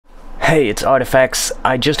Hey, it's ARTFX.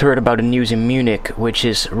 I just heard about the news in Munich, which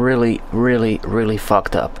is really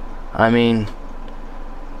fucked up. I mean,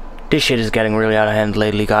 this shit is getting really out of hand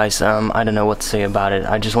lately, guys. I don't know what to say about it.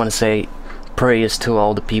 I just want to say prayers to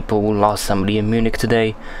all the people who lost somebody in Munich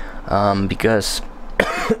today, because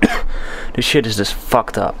this shit is just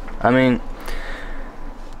fucked up. I mean,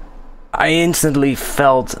 I instantly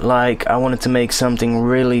felt like I wanted to make something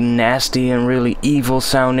really nasty and really evil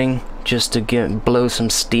sounding, just to blow some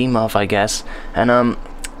steam off, I guess. And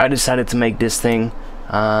I decided to make this thing.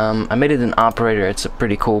 I made it an operator. It's a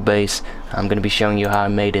pretty cool bass. I'm gonna be showing you how I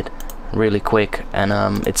made it really quick, and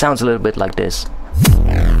it sounds a little bit like this.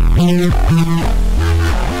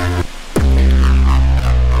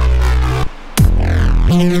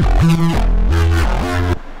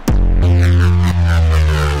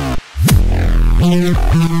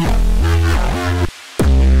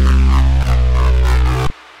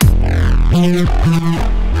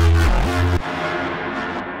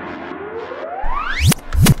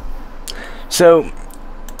 So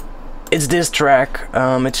it's this track.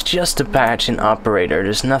 It's just a patch in operator.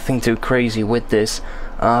 There's nothing too crazy with this.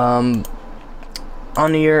 On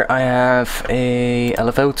here I have a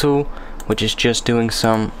LFO tool, which is just doing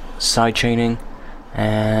some side chaining,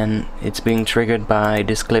 and it's being triggered by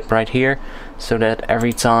this clip right here, so that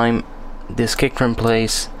every time this kick drum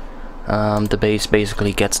plays, the bass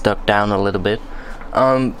basically gets ducked down a little bit.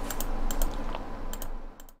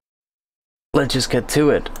 Let's just get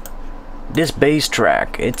to it. This bass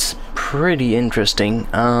track, it's pretty interesting,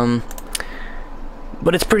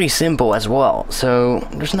 but it's pretty simple as well, so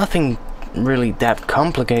there's nothing really that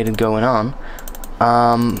complicated going on.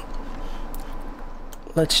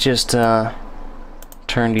 Let's just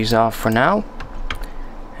turn these off for now,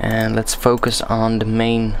 and let's focus on the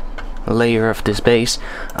main layer of this bass.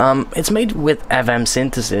 It's made with FM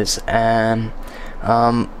synthesis, and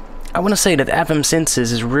I want to say that FM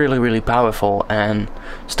synthesis is really powerful, and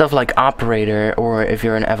stuff like operator, or if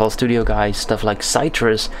you're an FL Studio guy, stuff like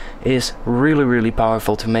Citrus is really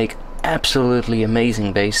powerful to make absolutely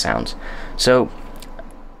amazing bass sounds. So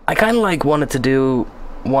I kind of like wanted to do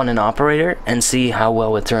one in operator and see how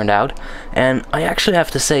well it turned out, and I actually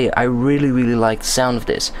have to say I really like the sound of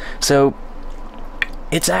this. So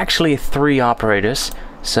it's actually 3 operators,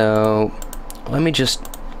 so let me just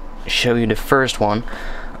show you the first one.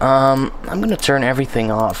 I'm gonna turn everything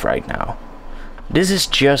off right now. This is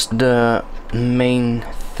just the main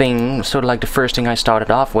thing, sort of like the first thing I started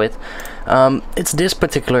off with. It's this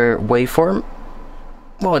particular waveform.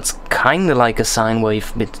 Well, it's kinda like a sine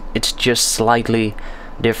wave, but it's just slightly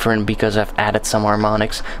different because I've added some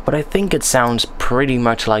harmonics, but I think it sounds pretty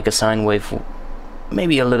much like a sine wave,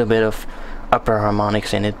 maybe a little bit of upper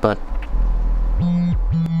harmonics in it, but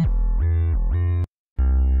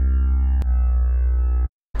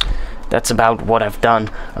that's about what I've done.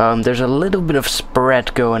 There's a little bit of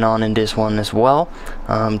spread going on in this one as well,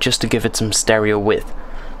 just to give it some stereo width.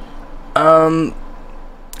 I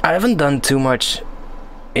haven't done too much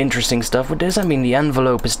interesting stuff with this. I mean, the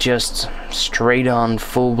envelope is just straight on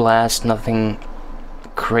full blast, nothing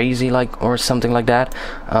crazy like or something like that.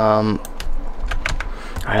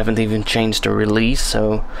 I haven't even changed the release,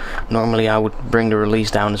 so normally I would bring the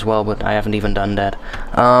release down as well, but I haven't even done that.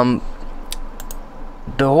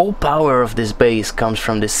 The whole power of this bass comes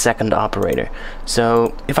from this second operator.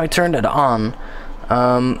 So if I turn that on,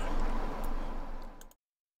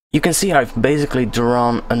 you can see I've basically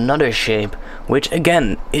drawn another shape, which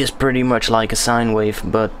again is pretty much like a sine wave,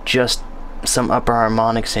 but just some upper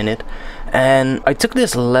harmonics in it. And I took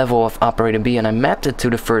this level of operator B and I mapped it to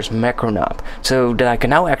the first macro knob, so that I can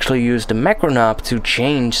now actually use the macro knob to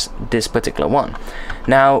change this particular one.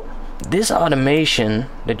 Now, this automation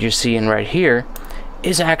that you're seeing right here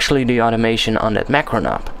is actually the automation on that macro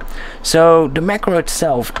knob. So the macro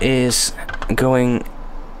itself is going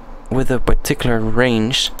with a particular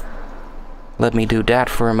range. Let me do that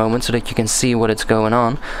for a moment so that you can see what it's going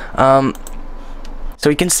on. So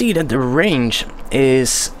you can see that the range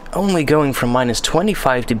is only going from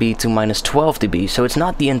 -25 dB to -12 dB, so it's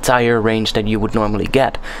not the entire range that you would normally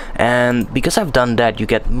get. And because I've done that, you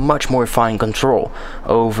get much more fine control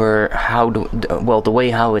over how the way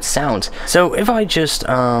how it sounds. So if I just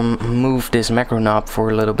move this macro knob for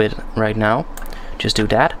a little bit right now, just do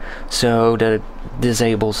that so that it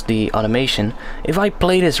disables the automation. If I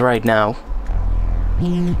play this right now,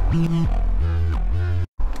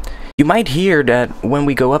 You might hear that when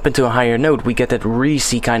we go up into a higher note we get that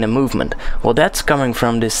reese kind of movement. Well, that's coming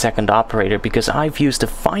from this second operator, because I've used a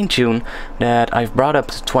fine tune that I've brought up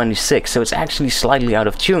to 26, so it's actually slightly out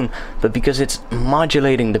of tune, but because it's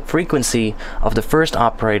modulating the frequency of the first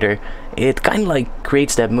operator, it kind of like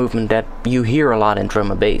creates that movement that you hear a lot in drum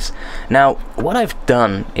and bass. Now what I've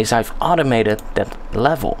done is I've automated that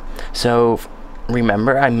level. So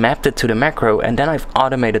remember, I mapped it to the macro and then I've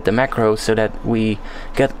automated the macro so that we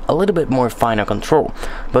get a little bit more finer control.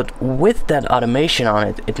 But with that automation on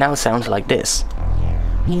it, it now sounds like this.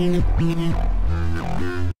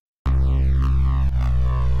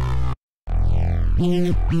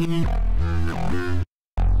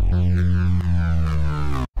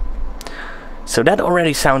 So that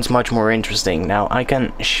already sounds much more interesting. Now I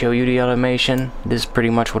can show you the automation. This is pretty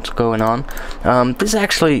much what's going on. This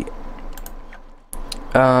actually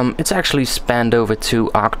it's actually spanned over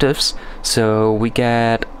 2 octaves, so we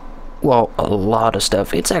get, well, a lot of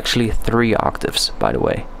stuff. It's actually 3 octaves, by the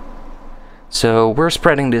way. So we're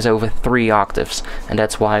spreading this over 3 octaves, and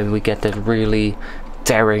that's why we get that really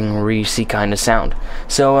tearing, reese kind of sound.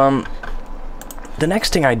 So the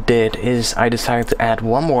next thing I did is I decided to add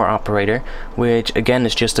one more operator, which again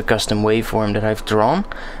is just a custom waveform that I've drawn,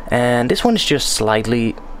 and this one is just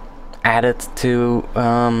slightly added to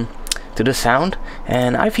the sound,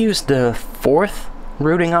 and I've used the 4th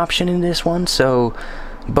routing option in this one. So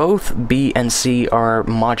both B and C are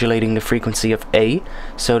modulating the frequency of A,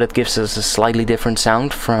 so that gives us a slightly different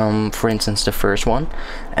sound from, for instance, the first one.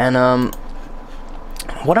 And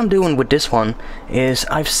what I'm doing with this one is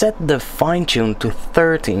I've set the fine tune to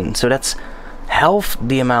 13, so that's half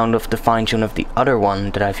the amount of the fine tune of the other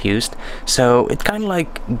one that I've used. So it kind of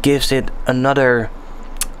like gives it another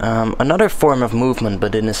form of movement,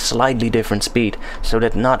 but in a slightly different speed, so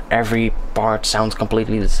that not every part sounds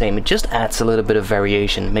completely the same. It just adds a little bit of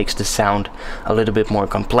variation, makes the sound a little bit more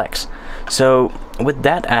complex. So with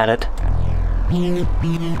that added,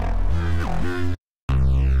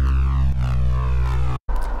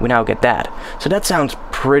 we now get that. So that sounds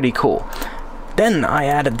pretty cool. Then I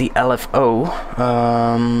added the LFO.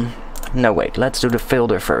 No, wait, let's do the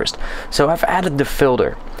filter first. So I've added the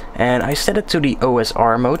filter, and I set it to the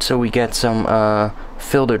OSR mode, so we get some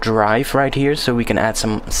filter drive right here, so we can add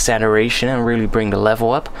some saturation and really bring the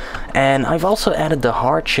level up. And I've also added the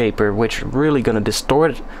hard shaper, which really gonna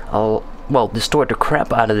distort the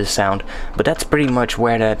crap out of the sound, but that's pretty much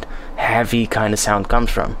where that heavy kind of sound comes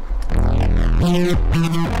from.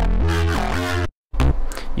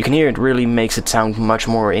 You can hear it really makes it sound much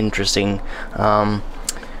more interesting.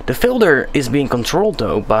 The filter is being controlled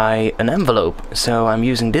though by an envelope, so I'm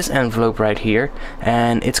using this envelope right here,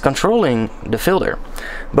 and it's controlling the filter.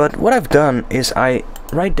 But what I've done is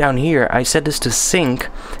right down here I set this to sync,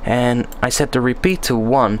 and I set the repeat to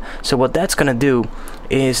 1. So what that's gonna do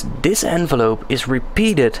is this envelope is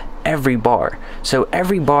repeated every bar. So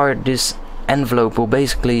every bar this envelope will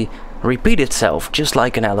basically repeat itself, just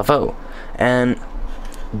like an LFO. And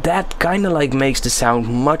that kind of like makes the sound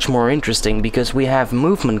much more interesting, because we have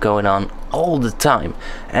movement going on all the time,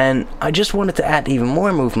 and I just wanted to add even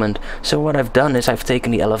more movement. So what I've done is I've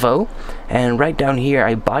taken the LFO, and right down here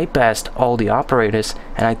I bypassed all the operators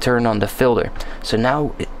and I turned on the filter. So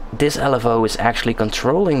now this LFO is actually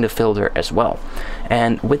controlling the filter as well,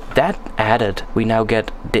 and with that added we now get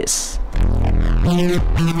this.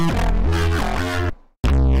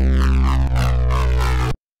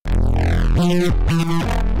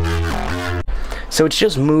 So it's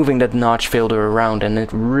just moving that notch filter around, and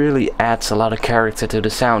it really adds a lot of character to the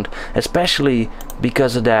sound, especially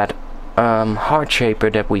because of that hard shaper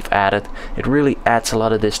that we've added. It really adds a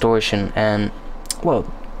lot of distortion, and well,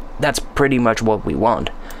 that's pretty much what we want.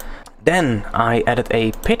 Then I added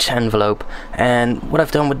a pitch envelope, and what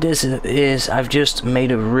I've done with this is I've just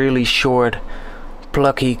made a really short,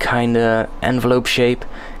 plucky kind of envelope shape,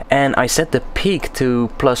 and I set the peak to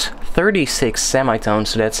plus 36 semitones,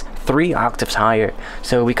 so that's 3 octaves higher.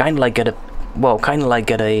 So we kind of like get a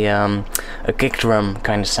kick drum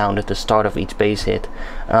kind of sound at the start of each bass hit.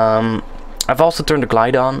 I've also turned the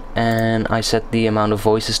glide on, and I set the amount of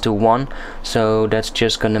voices to 1, so that's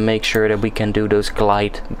just gonna make sure that we can do those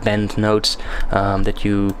glide bend notes that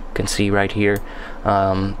you can see right here.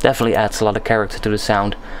 Definitely adds a lot of character to the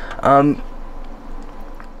sound.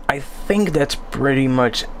 I think that's pretty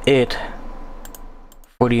much it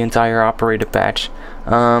for the entire operator patch.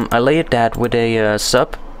 I layered that with a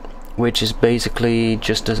sub, which is basically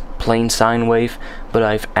just a plain sine wave, but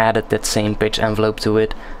I've added that same pitch envelope to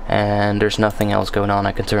it, and there's nothing else going on.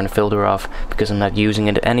 I can turn the filter off because I'm not using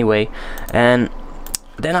it anyway. And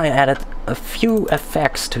then I added a few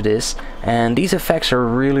effects to this, and these effects are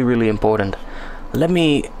really important. Let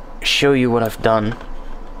me show you what I've done.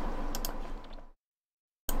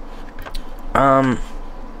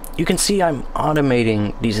 You can see I'm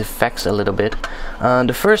automating these effects a little bit.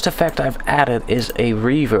 The first effect I've added is a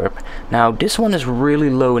reverb. Now this one is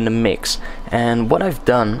really low in the mix, and what I've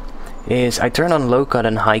done is I turn on low cut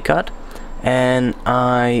and high cut, and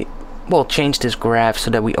I change this graph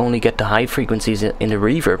so that we only get the high frequencies in the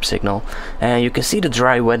reverb signal. And you can see the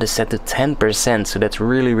dry wet is set to 10%, so that's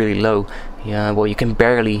really low. Yeah, well, you can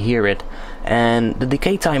barely hear it, and the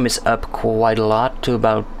decay time is up quite a lot to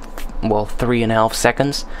about 3.5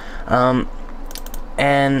 seconds,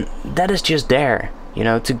 and that is just there, you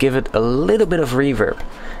know, to give it a little bit of reverb.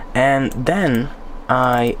 And then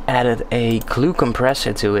I added a glue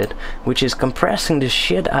compressor to it, which is compressing the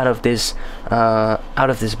shit out of this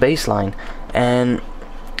bass line, and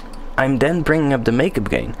I'm then bringing up the makeup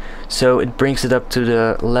gain, so it brings it up to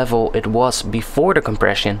the level it was before the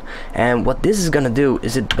compression. And what this is gonna do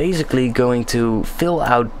is it basically going to fill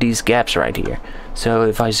out these gaps right here. So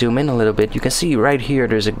if I zoom in a little bit, you can see right here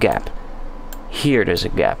there's a gap, here there's a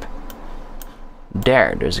gap,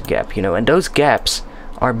 there's a gap, you know, and those gaps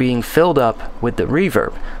are being filled up with the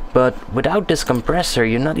reverb. But without this compressor,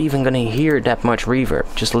 you're not even gonna hear that much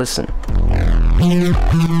reverb. Just listen.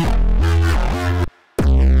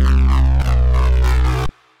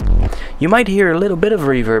 You might hear a little bit of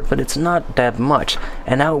reverb, but it's not that much.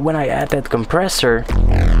 And now when I add that compressor,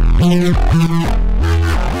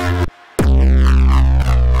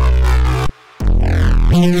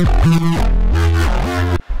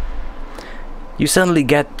 you suddenly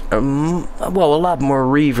get a lot more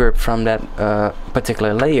reverb from that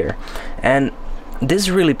particular layer. And this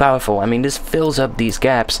is really powerful. I mean, this fills up these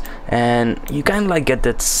gaps, and you kind of like get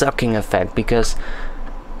that sucking effect, because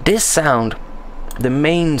this sound, the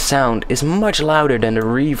main sound, is much louder than the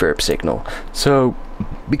reverb signal. So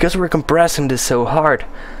because we're compressing this so hard,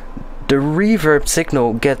 the reverb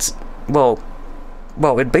signal gets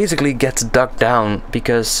it basically gets ducked down,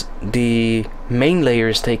 because the main layer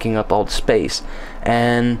is taking up all the space.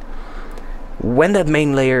 And when that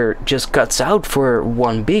main layer just cuts out for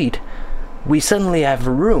one beat, we suddenly have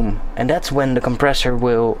room, and that's when the compressor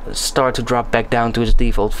will start to drop back down to its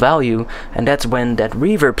default value, and that's when that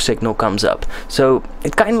reverb signal comes up. So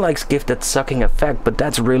it kind of like gives that sucking effect, but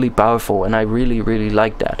that's really powerful, and I really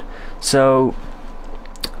like that. So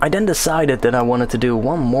I then decided that I wanted to do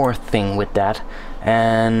one more thing with that,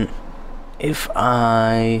 and if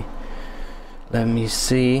I, let me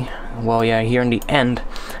see, here in the end,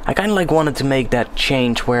 I kind of like wanted to make that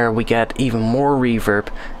change where we get even more reverb,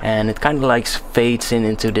 and it kind of like fades in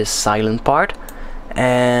into this silent part.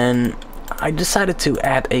 And I decided to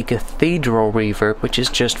add a cathedral reverb, which is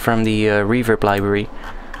just from the reverb library.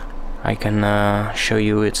 I can show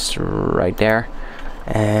you, it's right there.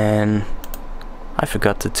 And I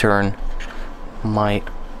forgot to turn my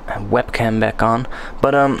webcam back on,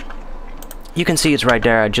 but you can see it's right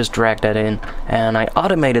there. I just dragged that in, and I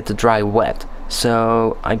automated the dry wet.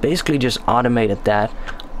 So I basically just automated that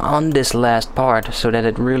on this last part so that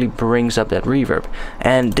it really brings up that reverb.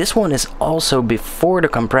 And this one is also before the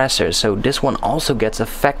compressor, so this one also gets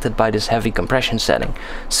affected by this heavy compression setting.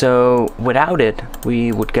 So without it,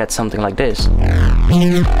 we would get something like this.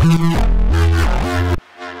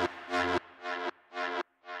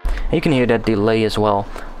 You can hear that delay as well.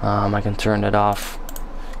 I can turn that off.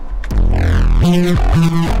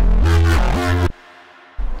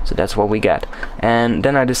 So that's what we get. And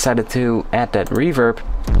then I decided to add that reverb.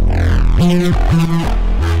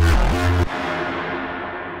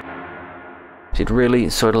 It really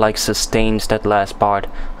sort of like sustains that last part,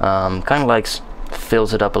 kind of like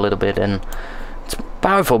fills it up a little bit, and it's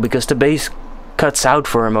powerful because the bass cuts out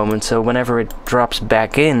for a moment, so whenever it drops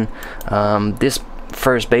back in, this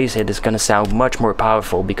first bass hit is going to sound much more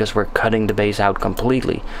powerful because we're cutting the bass out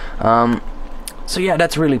completely. So yeah,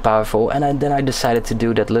 that's really powerful. And then I decided to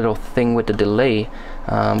do that little thing with the delay,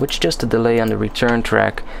 which is just a delay on the return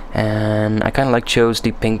track, and I kind of like chose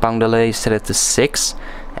the ping pong delay, set it to 6,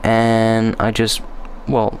 and I just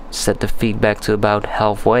set the feedback to about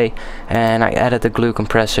halfway, and I added the glue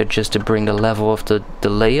compressor just to bring the level of the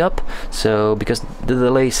delay up, so because the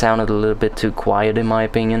delay sounded a little bit too quiet in my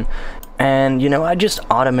opinion. And you know, I just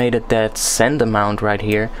automated that send amount right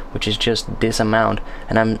here, which is just this amount,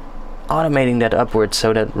 and I'm automating that upwards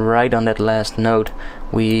so that right on that last note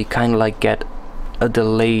we kind of like get a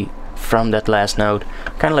delay from that last note,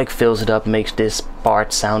 kind of like fills it up, makes this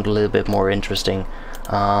part sound a little bit more interesting.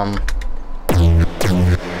 I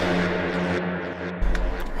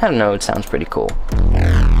don't know, it sounds pretty cool.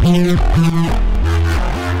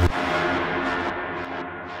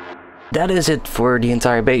 that is it for the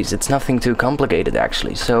entire bass. It's nothing too complicated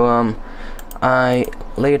actually. So I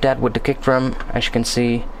layered that with the kick drum, as you can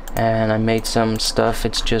see, and I made some stuff.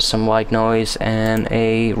 It's just some white noise and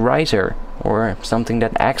a riser, or something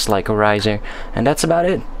that acts like a riser, and that's about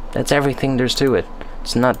it. That's everything there's to it.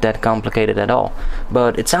 It's not that complicated at all,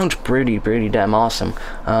 but it sounds pretty damn awesome.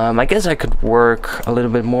 I guess I could work a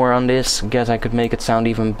little bit more on this. I guess I could make it sound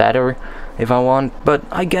even better if I want, but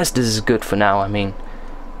I guess this is good for now. I mean,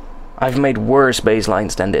 I've made worse bass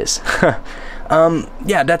lines than this.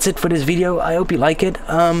 Yeah, that's it for this video. I hope you like it.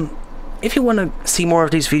 If you want to see more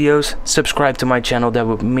of these videos, subscribe to my channel. That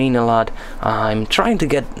would mean a lot. I'm trying to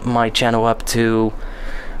get my channel up to,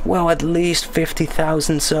 well, at least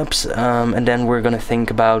 50,000 subs, and then we're gonna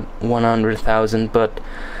think about 100,000, but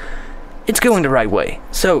it's going the right way.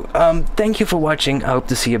 So, thank you for watching. I hope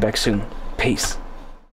to see you back soon. Peace.